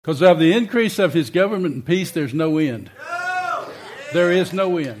Because of the increase of his government and peace, there's no end. There is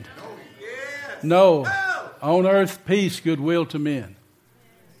no end. No. On earth, peace, goodwill to men.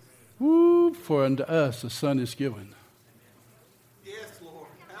 Woo, for unto us the Son is given. Yes, Lord.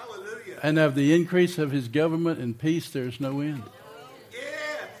 Hallelujah. And of the increase of his government and peace, there's no end.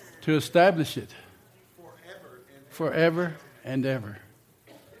 Yes. To establish it Forever forever and ever.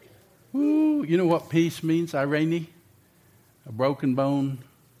 Woo, you know what peace means, Irene? A broken bone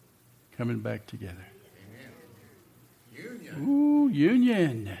coming back together. union. Ooh,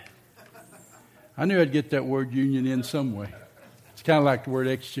 union. I knew I'd get that word union in some way. It's kind of like the word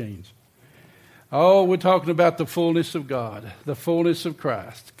exchange. Oh, we're talking about the fullness of God, the fullness of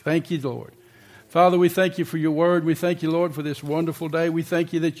Christ. Thank you, Lord. Father, we thank you for your word. We thank you, Lord, for this wonderful day. We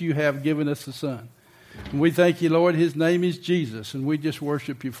thank you that you have given us the Son. And we thank you, Lord, his name is Jesus, and we just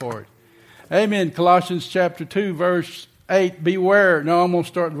worship you for it. Amen. Colossians chapter 2, verse 8, beware. No, I'm going to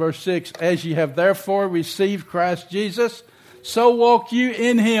start in verse 6. As ye have therefore received Christ Jesus, so walk you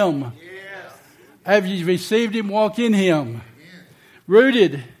in him. Yes. Have you received him, walk in him.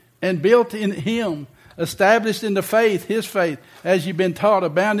 Rooted and built in him, established in the faith, his faith, as you've been taught,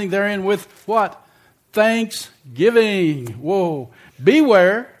 abounding therein with what? Thanksgiving. Whoa.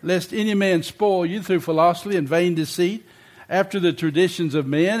 Beware, lest any man spoil you through philosophy and vain deceit, after the traditions of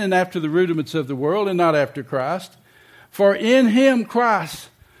men and after the rudiments of the world, and not after Christ. For in him, Christ,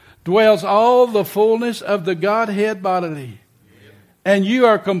 dwells all the fullness of the Godhead bodily. And you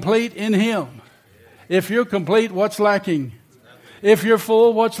are complete in him. If you're complete, what's lacking? If you're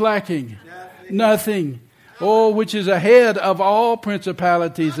full, what's lacking? Nothing. Oh, which is ahead of all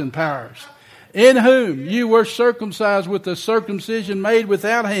principalities and powers. In whom you were circumcised with the circumcision made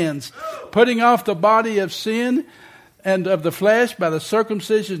without hands, putting off the body of sin and of the flesh by the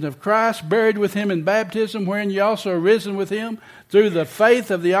circumcision of Christ, buried with him in baptism, wherein ye also are risen with him through the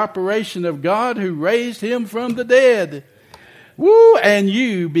faith of the operation of God who raised him from the dead. Woo! And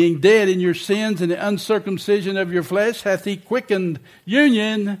you, being dead in your sins and the uncircumcision of your flesh, hath he quickened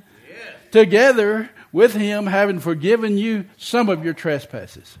union together with him, having forgiven you some of your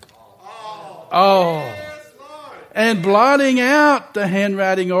trespasses. Oh. And blotting out the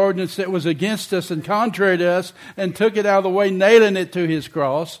handwriting ordinance that was against us and contrary to us, and took it out of the way, nailing it to his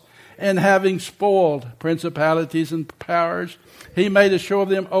cross, and having spoiled principalities and powers, he made a show of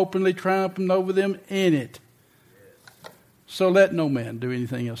them openly, triumphing over them in it. So let no man do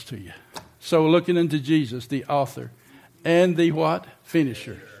anything else to you. So looking unto Jesus, the author and the what?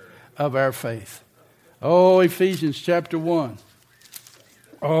 Finisher of our faith. Oh, Ephesians chapter 1.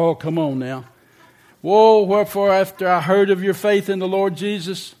 Oh, come on now. Whoa, wherefore after I heard of your faith in the Lord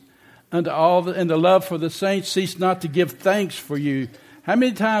Jesus and the love for the saints, cease not to give thanks for you. How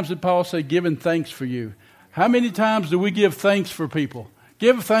many times did Paul say giving thanks for you? How many times do we give thanks for people?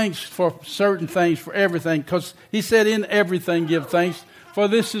 Give thanks for certain things, for everything, because he said in everything give thanks, for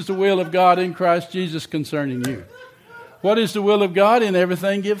this is the will of God in Christ Jesus concerning you. What is the will of God? In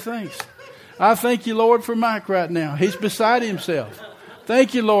everything give thanks. I thank you, Lord, for Mike right now. He's beside himself.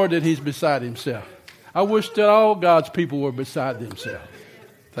 Thank you, Lord, that he's beside himself. I wish that all God's people were beside themselves.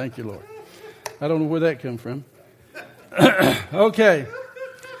 Thank you, Lord. I don't know where that come from. Okay.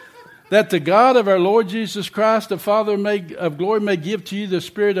 That the God of our Lord Jesus Christ, the Father of glory, may give to you the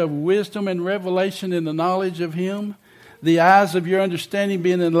spirit of wisdom and revelation in the knowledge of him, the eyes of your understanding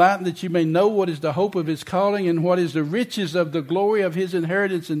being enlightened, that you may know what is the hope of his calling, and what is the riches of the glory of his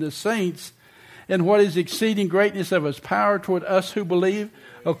inheritance in the saints, and what is the exceeding greatness of his power toward us who believe,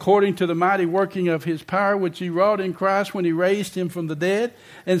 according to the mighty working of his power, which he wrought in Christ when he raised him from the dead,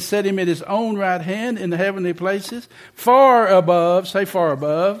 and set him at his own right hand in the heavenly places, far above, say far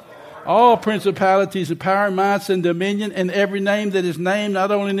above, all principalities and power, mights and dominion, and every name that is named,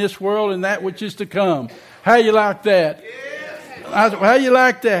 not only in this world and that which is to come. How you like that? How you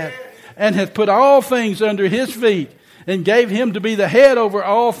like that? And hath put all things under his feet, and gave him to be the head over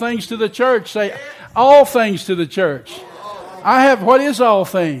all things to the church. Say, all things to the church. What is all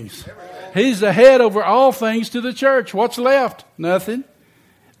things? He's the head over all things to the church. What's left? Nothing.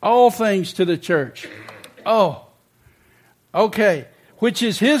 All things to the church. Oh. Okay. Which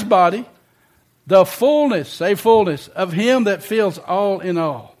is his body, the fullness, say fullness, of him that fills all in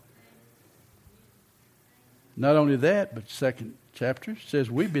all. Not only that, but second chapter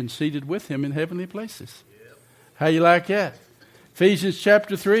says we've been seated with him in heavenly places. How you like that? Ephesians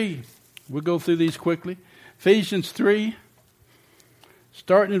chapter 3. We'll go through these quickly. Ephesians 3,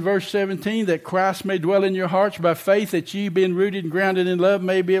 starting in verse 17, that Christ may dwell in your hearts by faith, that ye, being rooted and grounded in love,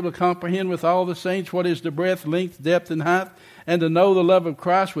 may be able to comprehend with all the saints what is the breadth, length, depth, and height, and to know the love of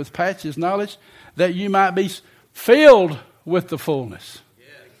Christ with patches knowledge, that you might be filled with the fullness.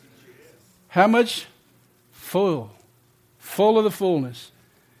 How much? Full. Full of the fullness.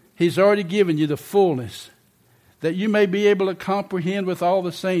 He's already given you the fullness, that you may be able to comprehend with all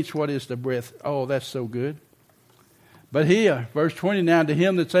the saints what is the breadth. Oh, that's so good. But here, verse 20, now to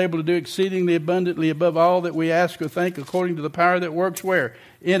him that's able to do exceedingly abundantly above all that we ask or think, according to the power that works where?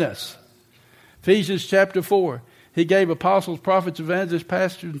 In us. Ephesians chapter 4. He gave apostles, prophets, evangelists,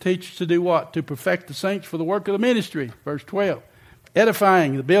 pastors, and teachers to do what? To perfect the saints for the work of the ministry. Verse 12.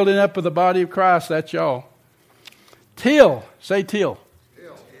 Edifying, the building up of the body of Christ. That's y'all. Till. Say till.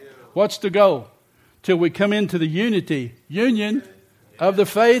 What's the goal? Till we come into the union of the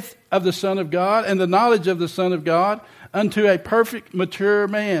faith of the Son of God and the knowledge of the Son of God, unto a perfect mature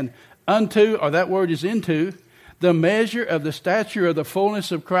man, unto, or that word is into, the measure of the stature of the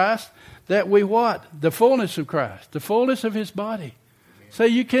fullness of Christ, that we what? The fullness of Christ, the fullness of His body. So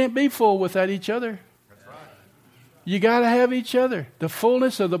you can't be full without each other. You got to have each other, the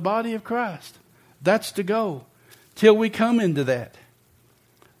fullness of the body of Christ. That's the goal, till we come into that.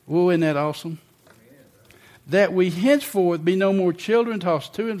 Oh, isn't that awesome? That we henceforth be no more children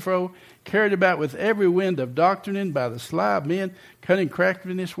tossed to and fro, carried about with every wind of doctrine by the sly of men, cunning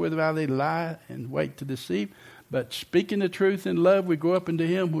craftiness whereby they lie and wait to deceive. But speaking the truth in love, we grow up into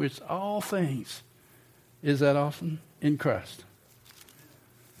Him who is all things. Is that awesome? In Christ.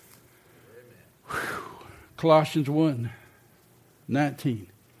 Colossians 1:19.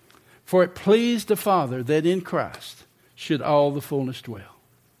 For it pleased the Father that in Christ should all the fullness dwell.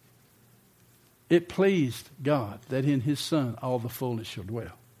 It pleased God that in His Son all the fullness shall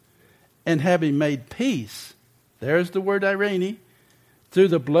dwell. And having made peace, there's the word irene, through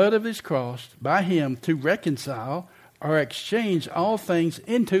the blood of His cross, by Him to reconcile or exchange all things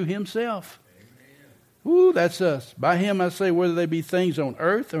into Himself. Amen. Ooh, that's us. By Him I say, whether they be things on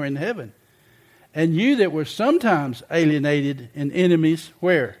earth or in heaven. And you that were sometimes alienated and enemies,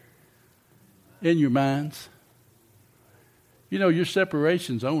 where? In your minds. You know, your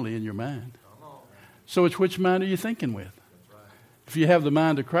separation's only in your mind. So it's which mind are you thinking with? If you have the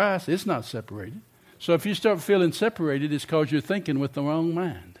mind of Christ, it's not separated. So if you start feeling separated, it's because you're thinking with the wrong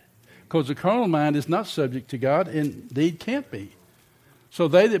mind. Because the carnal mind is not subject to God, and indeed can't be. So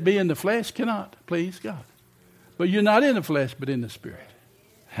they that be in the flesh cannot please God. But you're not in the flesh, but in the Spirit.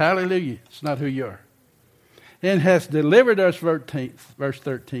 Hallelujah. It's not who you are. And has delivered us, verse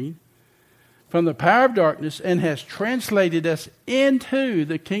 13, from the power of darkness, and has translated us into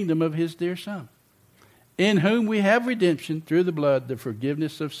the kingdom of His dear Son, in whom we have redemption through the blood, the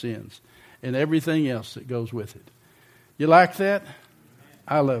forgiveness of sins, and everything else that goes with it. You like that?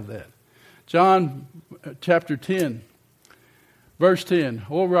 I love that. John chapter 10, verse 10.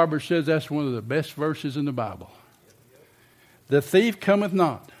 Oral Roberts says that's one of the best verses in the Bible. The thief cometh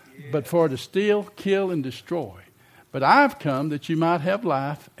not, but for to steal, kill, and destroy. But I've come that you might have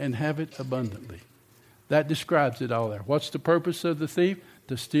life and have it abundantly. That describes it all there. What's the purpose of the thief?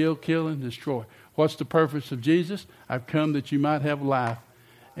 To steal, kill, and destroy. What's the purpose of Jesus? I've come that you might have life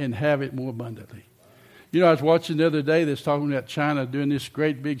and have it more abundantly. You know, I was watching the other day, they was talking about China doing this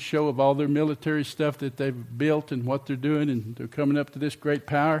great big show of all their military stuff that they've built and what they're doing, and they're coming up to this great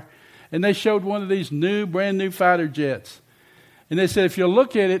power. And they showed one of these brand new fighter jets. And they said, if you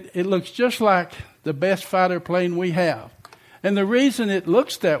look at it, it looks just like the best fighter plane we have. And the reason it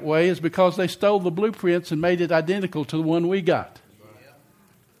looks that way is because they stole the blueprints and made it identical to the one we got.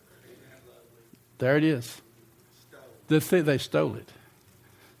 There it is. They stole it.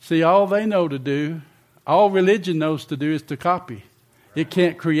 See, all they know to do, all religion knows to do is to copy. It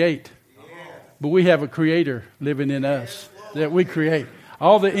can't create. But we have a creator living in us that we create.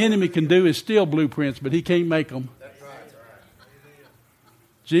 All the enemy can do is steal blueprints, but he can't make them.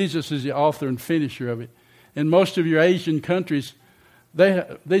 Jesus is the author and finisher of it. In most of your Asian countries,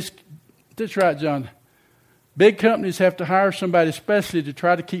 that's right, John. Big companies have to hire somebody especially to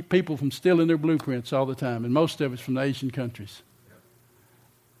try to keep people from stealing their blueprints all the time. And most of it's from the Asian countries.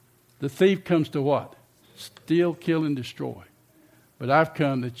 The thief comes to what? Steal, kill, and destroy. But I've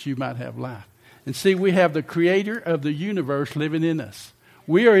come that you might have life. And see, we have the creator of the universe living in us.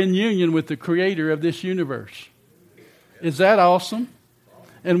 We are in union with the creator of this universe. Is that awesome?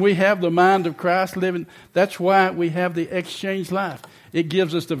 And we have the mind of Christ living. That's why we have the exchange life. It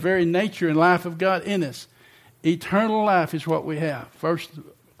gives us the very nature and life of God in us. Eternal life is what we have. First,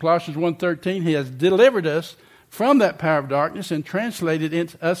 Colossians 1:13, He has delivered us from that power of darkness and translated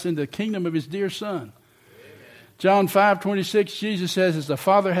us into the kingdom of His dear Son. Amen. John 5:26, Jesus says, as the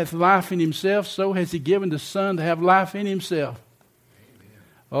Father hath life in Himself, so has He given the Son to have life in Himself. Amen.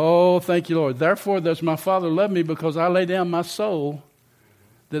 Oh, thank you, Lord. Therefore does my Father love me, because I lay down my soul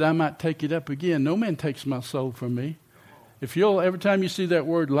that I might take it up again. No man takes my soul from me. If you'll, every time you see that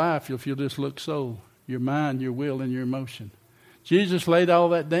word life, you'll feel this look soul, your mind, your will, and your emotion. Jesus laid all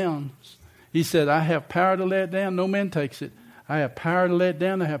that down. He said, I have power to lay it down. No man takes it. I have power to lay it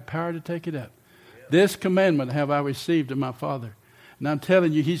down. I have power to take it up. This commandment have I received of my Father. And I'm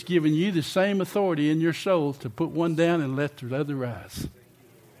telling you, He's given you the same authority in your soul to put one down and let the other rise.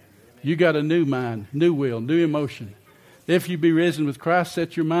 You got a new mind, new will, new emotion. If you be risen with Christ,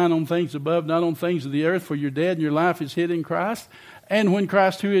 set your mind on things above, not on things of the earth, for you're dead and your life is hid in Christ. And when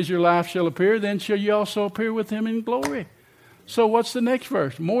Christ, who is your life, shall appear, then shall you also appear with Him in glory. So what's the next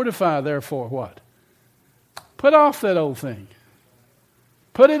verse? Mortify, therefore, what? Put off that old thing.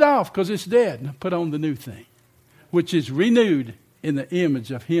 Put it off, because it's dead. Put on the new thing, which is renewed in the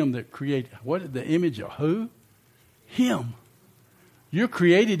image of Him that created. What? The image of who? Him. You're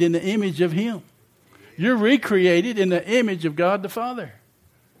created in the image of Him. You're recreated in the image of God the Father.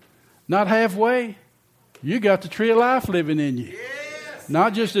 Not halfway. You got the tree of life living in you. Yes.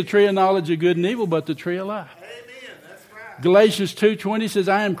 Not just the tree of knowledge of good and evil, but the tree of life. Amen. That's right. Galatians 2:20 says,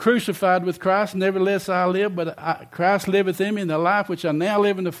 I am crucified with Christ, nevertheless I live, but Christ liveth in me, and the life which I now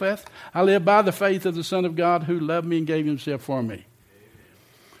live in the flesh, I live by the faith of the Son of God who loved me and gave Himself for me.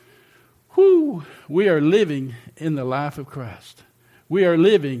 Whew, we are living in the life of Christ. We are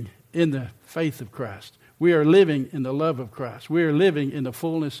living in the faith of Christ. We are living in the love of Christ. We are living in the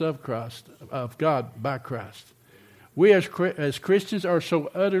fullness of Christ, of God by Christ. We as Christians are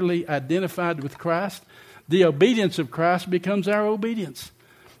so utterly identified with Christ, the obedience of Christ becomes our obedience.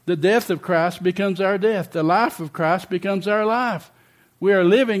 The death of Christ becomes our death. The life of Christ becomes our life. We are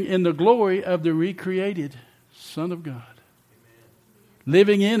living in the glory of the recreated Son of God. Amen.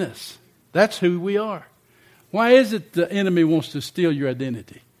 Living in us. That's who we are. Why is it the enemy wants to steal your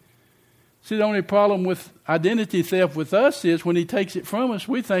identity? See, the only problem with identity theft with us is when he takes it from us,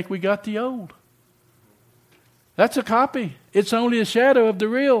 we think we got the old. That's a copy. It's only a shadow of the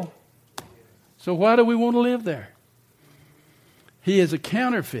real. So why do we want to live there? He is a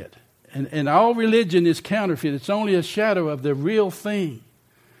counterfeit. And all religion is counterfeit. It's only a shadow of the real thing.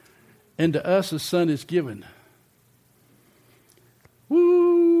 And to us a son is given.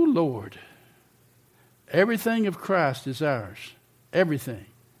 Woo, Lord. Everything of Christ is ours. Everything.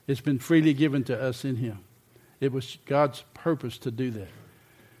 It's been freely given to us in Him. It was God's purpose to do that.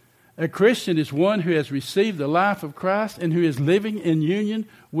 A Christian is one who has received the life of Christ and who is living in union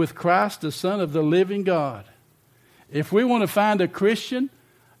with Christ, the Son of the living God. If we want to find a Christian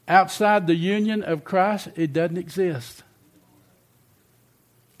outside the union of Christ, it doesn't exist.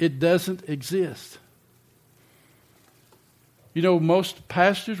 It doesn't exist. You know, most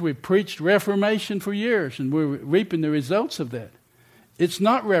pastors, we've preached Reformation for years, and we're reaping the results of that. It's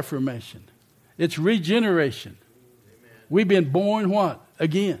not reformation. It's regeneration. Amen. We've been born what?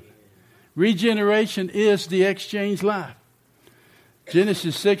 Again. Regeneration is the exchange life.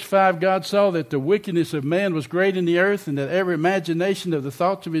 Genesis 6:5, God saw that the wickedness of man was great in the earth, and that every imagination of the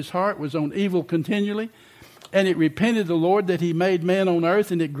thoughts of his heart was on evil continually. And it repented the Lord that He made man on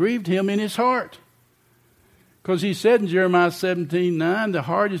earth, and it grieved Him in His heart. Because He said in Jeremiah 17:9, the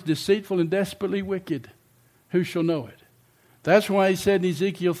heart is deceitful and desperately wicked. Who shall know it? That's why He said in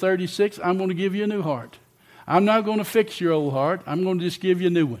Ezekiel 36, I'm going to give you a new heart. I'm not going to fix your old heart. I'm going to just give you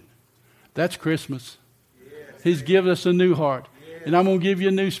a new one. That's Christmas. Yes. He's given us a new heart. Yes. And I'm going to give you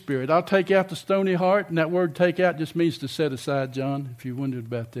a new spirit. I'll take out the stony heart. And that word take out just means to set aside, John, if you wondered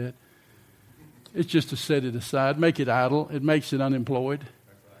about that. It's just to set it aside. Make it idle. It makes it unemployed.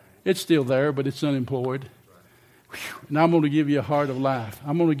 It's still there, but it's unemployed. And I'm going to give you a heart of life.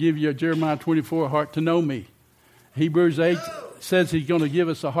 I'm going to give you a Jeremiah 24 heart to know me. Hebrews 8 says He's going to give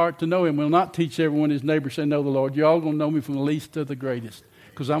us a heart to know Him. We'll not teach everyone his neighbor say, know the Lord. You're all going to know me from the least to the greatest.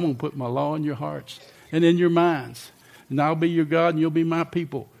 Because I'm going to put my law in your hearts and in your minds. And I'll be your God and you'll be my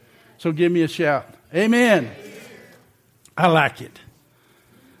people. So give me a shout. Amen. I like it.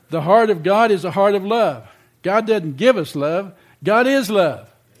 The heart of God is a heart of love. God doesn't give us love. God is love.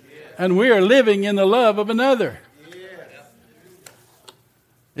 And we are living in the love of another.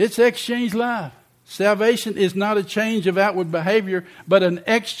 It's exchange life. Salvation is not a change of outward behavior, but an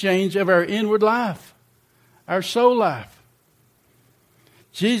exchange of our inward life, our soul life.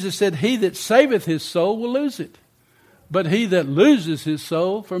 Jesus said, he that saveth his soul will lose it, but he that loses his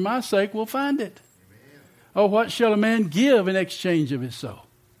soul for my sake will find it. Amen. Oh, what shall a man give in exchange of his soul?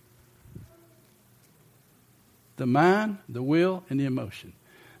 The mind, the will, and the emotion.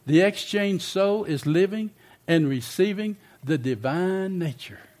 The exchanged soul is living and receiving the divine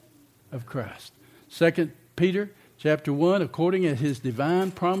nature of Christ. 2 Peter chapter 1, according as His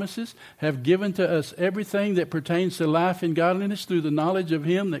divine promises have given to us everything that pertains to life and godliness through the knowledge of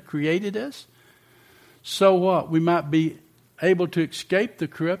Him that created us. So what? We might be able to escape the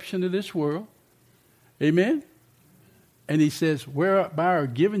corruption of this world. Amen? And he says, whereby are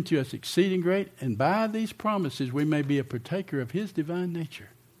given to us exceeding great, and by these promises we may be a partaker of his divine nature.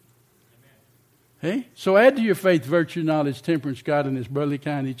 Hey? So add to your faith virtue, knowledge, temperance, godliness, brotherly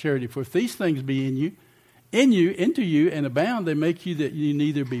kindness, charity. For if these things be in you, into you, and abound, they make you that you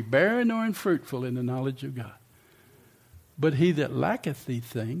neither be barren nor unfruitful in the knowledge of God. But he that lacketh these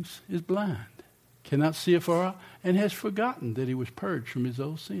things is blind, cannot see afar off, and has forgotten that he was purged from his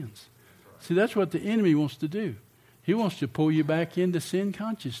old sins. See, that's what the enemy wants to do. He wants to pull you back into sin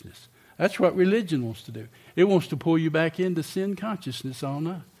consciousness. That's what religion wants to do. It wants to pull you back into sin consciousness all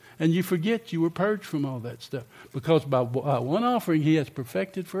night. And you forget you were purged from all that stuff. Because by one offering he has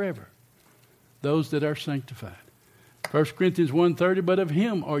perfected forever those that are sanctified. 1 Corinthians 1:30, but of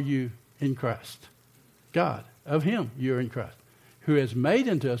him are you in Christ. God, of him you are in Christ, who has made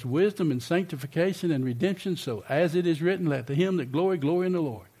unto us wisdom and sanctification and redemption, so as it is written, let the him that glory in the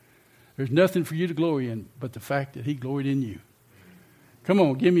Lord. There's nothing for you to glory in but the fact that he gloried in you. Come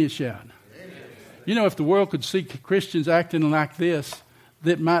on, give me a shout. Amen. You know, if the world could see Christians acting like this,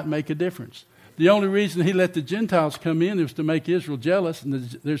 that might make a difference. The only reason he let the Gentiles come in was to make Israel jealous, and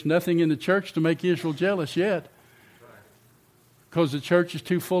there's nothing in the church to make Israel jealous yet, because the church is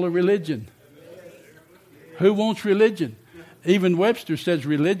too full of religion. Who wants religion? Even Webster says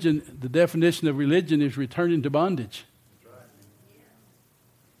religion, the definition of religion is returning to bondage.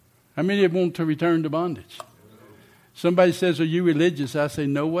 How many of you want to return to bondage? Somebody says, are you religious? I say,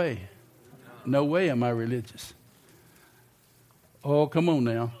 no way. No way am I religious. Oh, come on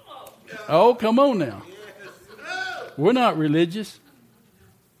now. Oh, come on now. We're not religious.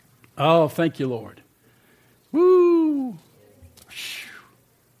 Oh, thank you, Lord. Woo.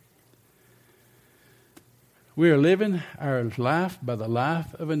 We are living our life by the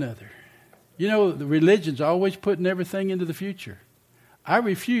life of another. You know, the religion's always putting everything into the future. I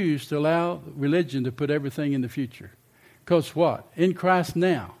refuse to allow religion to put everything in the future. Because what? In Christ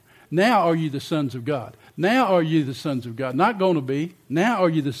now. Now are you the sons of God. Now are you the sons of God. Not going to be. Now are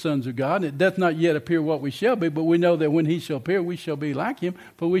you the sons of God. It doth not yet appear what we shall be, but we know that when he shall appear, we shall be like him,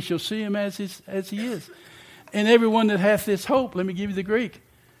 for we shall see him as he is. And everyone that hath this hope, let me give you the Greek,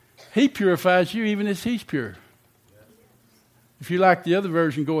 he purifies you even as he's pure. If you like the other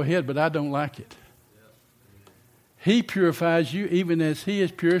version, go ahead, but I don't like it. He purifies you even as he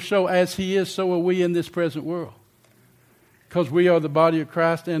is pure. So as he is, so are we in this present world. Because we are the body of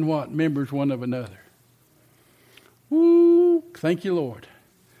Christ and what? Members one of another. Woo! Thank you, Lord.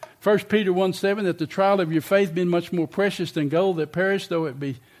 1 Peter 1:7, that the trial of your faith being much more precious than gold that perish, though it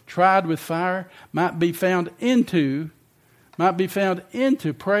be tried with fire, might be found into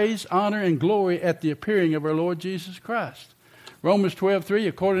praise, honor, and glory at the appearing of our Lord Jesus Christ. Romans 12:3,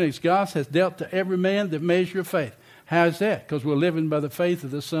 according as God has dealt to every man the measure of faith. How is that? Because we're living by the faith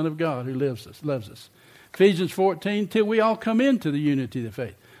of the Son of God who loves us. Ephesians 14, till we all come into the unity of the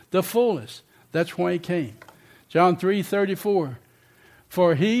faith. The fullness. That's why he came. John 3:34,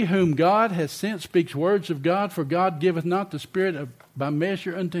 for he whom God has sent speaks words of God, for God giveth not the Spirit by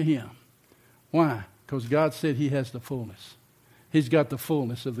measure unto him. Why? Because God said he has the fullness. He's got the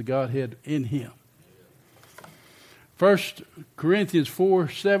fullness of the Godhead in him. 1 Corinthians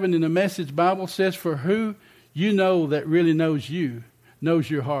 4:7 in the Message Bible says, for who you know that really knows you, knows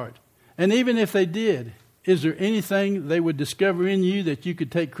your heart. And even if they did, is there anything they would discover in you that you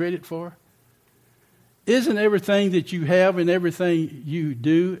could take credit for? Isn't everything that you have and everything you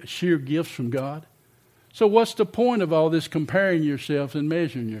do sheer gifts from God? So what's the point of all this comparing yourself and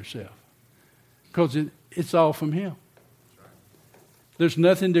measuring yourself? Because it's all from him. There's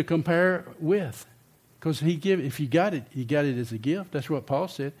nothing to compare with. Because if you got it as a gift. That's what Paul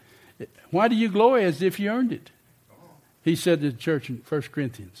said. Why do you glory as if you earned it? He said to the church in 1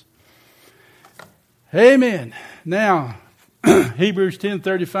 Corinthians. Amen. Now, Hebrews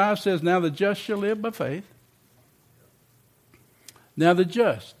 10:35 says, now the just shall live by faith. Now the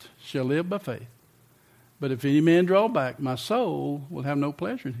just shall live by faith. But if any man draw back, my soul will have no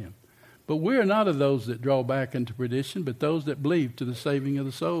pleasure in him. But we are not of those that draw back into perdition, but those that believe to the saving of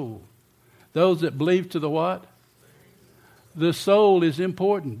the soul. Those that believe to the what? The soul is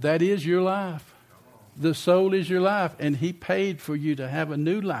important. That is your life. The soul is your life. And he paid for you to have a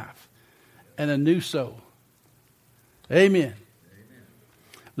new life and a new soul. Amen.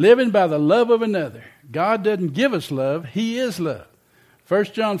 Living by the love of another. God doesn't give us love. He is love. 1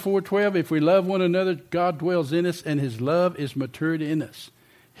 John 4:12, if we love one another, God dwells in us, and his love is matured in us.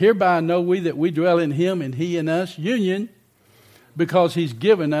 Hereby know we that we dwell in him, and he in us, union, because he's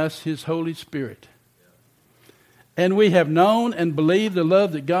given us his Holy Spirit. And we have known and believed the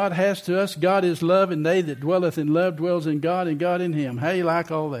love that God has to us. God is love, and they that dwelleth in love dwells in God, and God in him. How you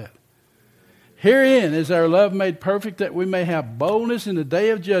like all that? Herein is our love made perfect, that we may have boldness in the day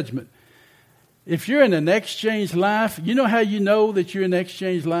of judgment. If you're in an exchange life, you know how you know that you're in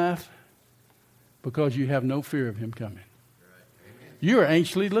exchange life? Because you have no fear of him coming. You are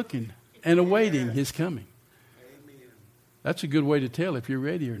anxiously looking and awaiting his coming. That's a good way to tell if you're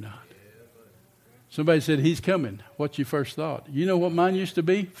ready or not. Somebody said, he's coming. What's your first thought? You know what mine used to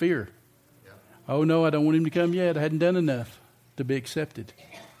be? Fear. Oh, no, I don't want him to come yet. I hadn't done enough to be accepted.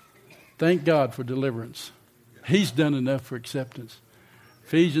 Thank God for deliverance. He's done enough for acceptance.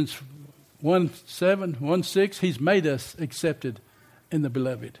 Ephesians 1:7, 1:6, he's made us accepted in the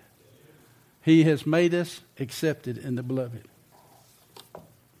beloved. He has made us accepted in the beloved.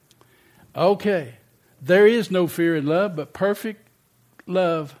 Okay. There is no fear in love, but perfect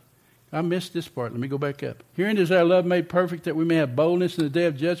love. I missed this part. Let me go back up. Herein is our love made perfect, that we may have boldness in the day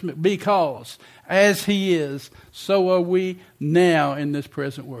of judgment, because as he is, so are we now in this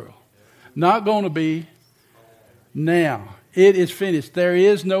present world. Not going to be now. It is finished. There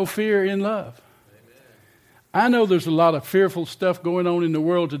is no fear in love. I know there's a lot of fearful stuff going on in the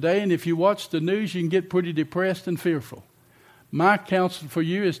world today, and if you watch the news, you can get pretty depressed and fearful. My counsel for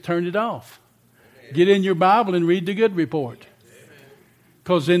you is turn it off. Get in your Bible and read the good report.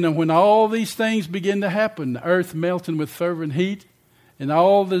 Because then when all these things begin to happen, the earth melting with fervent heat, and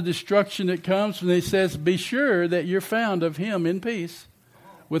all the destruction that comes, and he says, be sure that you're found of him in peace,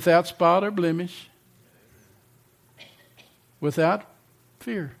 without spot or blemish, without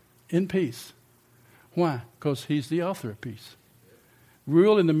fear, in peace. Why? Because he's the author of peace.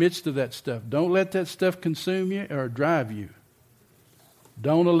 Rule in the midst of that stuff. Don't let that stuff consume you or drive you.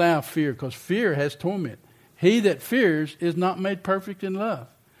 Don't allow fear, because fear has torment. He that fears is not made perfect in love.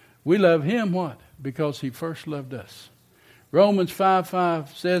 We love him, what? Because he first loved us. Romans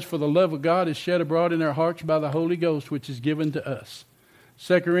 5:5 says, for the love of God is shed abroad in our hearts by the Holy Ghost, which is given to us.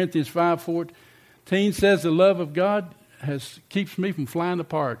 2 Corinthians 5:14 says, the love of God keeps me from flying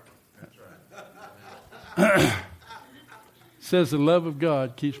apart. That's right. Says the love of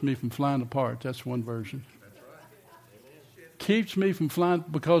God keeps me from flying apart. That's one version. Keeps me from flying,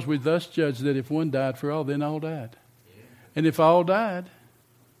 because we thus judge that if one died for all, then all died. Yeah. And if all died,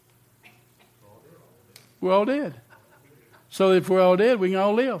 we're all dead. So if we're all dead, we can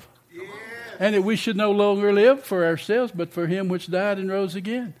all live. Yeah. And that we should no longer live for ourselves, but for him which died and rose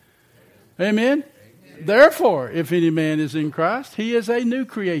again. Amen? Amen. Therefore, if any man is in Christ, he is a new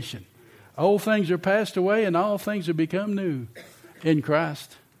creation. Old things are passed away, and all things have become new in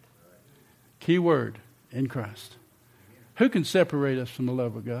Christ. Key word, in Christ. Who can separate us from the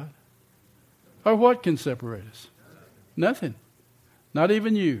love of God? Or what can separate us? Nothing. Not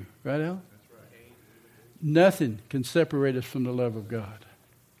even you. Right, Alan? Nothing can separate us from the love of God.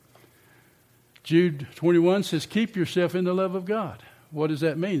 Jude 21 says, keep yourself in the love of God. What does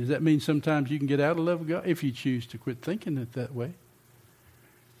that mean? Does that mean sometimes you can get out of the love of God? If you choose to quit thinking it that way.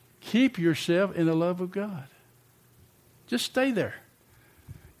 Keep yourself in the love of God. Just stay there.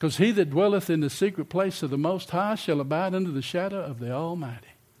 Because he that dwelleth in the secret place of the Most High shall abide under the shadow of the Almighty.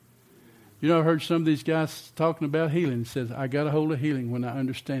 You know, I've heard some of these guys talking about healing. It says, I got a hold of healing when I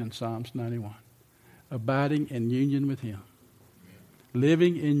understand Psalms 91. Abiding in union with him.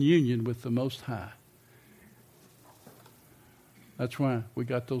 Living in union with the Most High. That's why we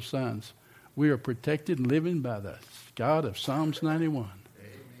got those signs. We are protected and living by the God of Psalms 91. Amen.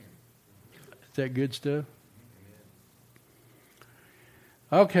 Is that good stuff?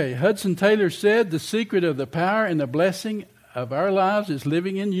 Okay, Hudson Taylor said, the secret of the power and the blessing of our lives is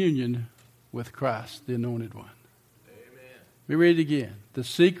living in union with Christ, the Anointed One. Amen. We read it again. The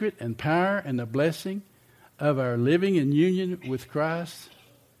secret and power and the blessing of our living in union with Christ,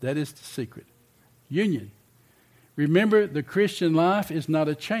 that is the secret. Union. Remember, the Christian life is not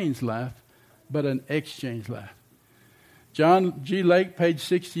a change life, but an exchange life. John G. Lake, page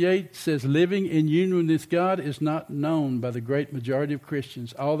 68, says, living in union with God is not known by the great majority of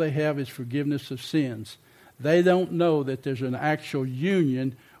Christians. All they have is forgiveness of sins. They don't know that there's an actual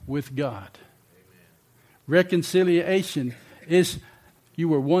union with God. Amen. Reconciliation is, you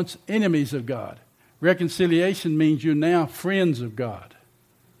were once enemies of God. Reconciliation means you're now friends of God.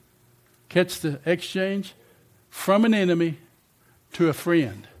 Catch the exchange? From an enemy to a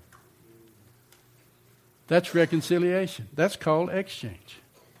friend. That's reconciliation. That's called exchange.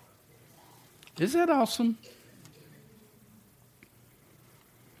 Is that awesome?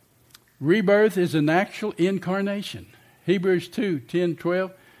 Rebirth is an actual incarnation. Hebrews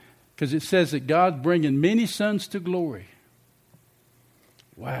 2:10-12, because it says that God's bringing many sons to glory.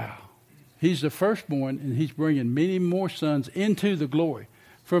 Wow. He's the firstborn, and he's bringing many more sons into the glory.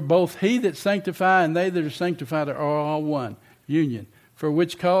 For both he that sanctifies and they that are sanctified are all one, union. For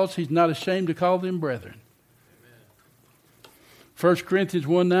which cause he's not ashamed to call them brethren. 1 Corinthians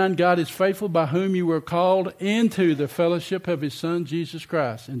 1:9, God is faithful, by whom you were called into the fellowship of his Son, Jesus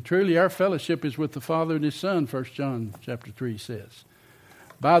Christ. And truly our fellowship is with the Father and his Son, 1 John chapter 3 says.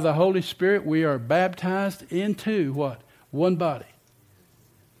 By the Holy Spirit we are baptized into what? One body.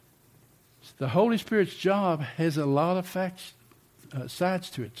 The Holy Spirit's job has a lot of sides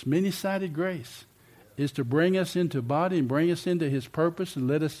to it. It's many-sided grace. Is to bring us into body and bring us into his purpose and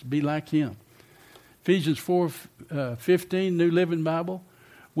let us be like him. Ephesians 4:15, New Living Bible.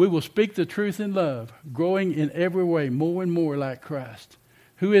 We will speak the truth in love, growing in every way more and more like Christ,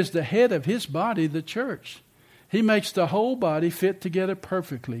 who is the head of his body, the church. He makes the whole body fit together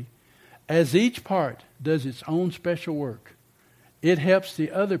perfectly, as each part does its own special work. It helps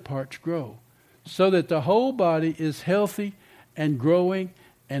the other parts grow, so that the whole body is healthy and growing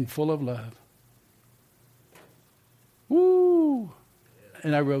and full of love. Woo!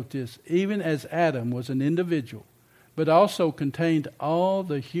 And I wrote this, even as Adam was an individual, but also contained all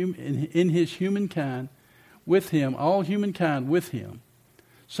the in his humankind with him, all humankind with him.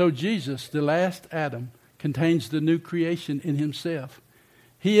 So Jesus, the last Adam, contains the new creation in himself.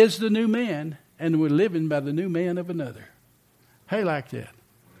 He is the new man, and we're living by the new man of another. Hey, like that.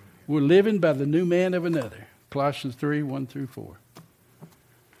 We're living by the new man of another. Colossians 3:1-4.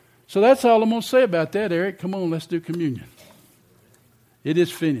 So that's all I'm going to say about that, Eric. Come on, let's do communion. It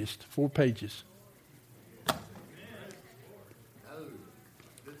is finished. 4 pages.